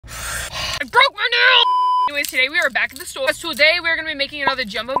Anyways, today we are back at the store. Today we're going to be making another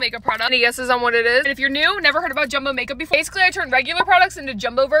Jumbo makeup product. Any guesses on what it is? And if you're new, never heard about Jumbo makeup before, basically I turned regular products into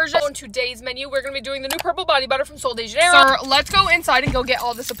Jumbo versions. On today's menu, we're going to be doing the new purple body butter from Sol de Janeiro. So let's go inside and go get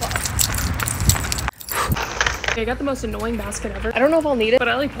all the supplies. I got the most annoying basket ever. I don't know if I'll need it, but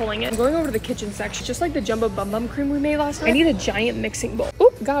I like pulling it. I'm going over to the kitchen section, just like the Jumbo Bum Bum cream we made last time. I need a giant mixing bowl.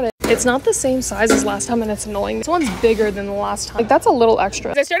 Oop, got it. It's not the same size as last time and it's annoying. This one's bigger than the last time. Like, that's a little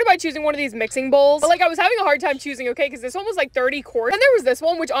extra. I started by choosing one of these mixing bowls, but like I was having a hard time choosing, okay, because this one was like 30 quarts. And there was this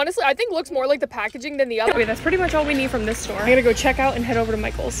one, which honestly I think looks more like the packaging than the other. Okay, that's pretty much all we need from this store. I'm gonna go check out and head over to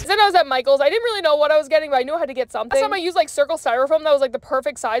Michael's. Then I was at Michael's. I didn't really know what I was getting, but I knew I had to get something. Last time I used like circle styrofoam that was like the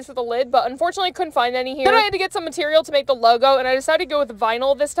perfect size for the lid, but unfortunately I couldn't find any here. Then I had to get some material to make the logo, and I decided to go with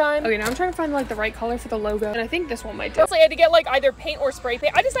vinyl this time. Okay, now I'm trying to find like the right color for the logo, and I think this one might do. Honestly, I had to get like either paint or spray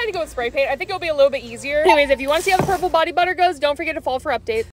paint. I decided to go with spray paint. I think it'll be a little bit easier. Anyways, if you want to see how the purple body butter goes, don't forget to follow for updates.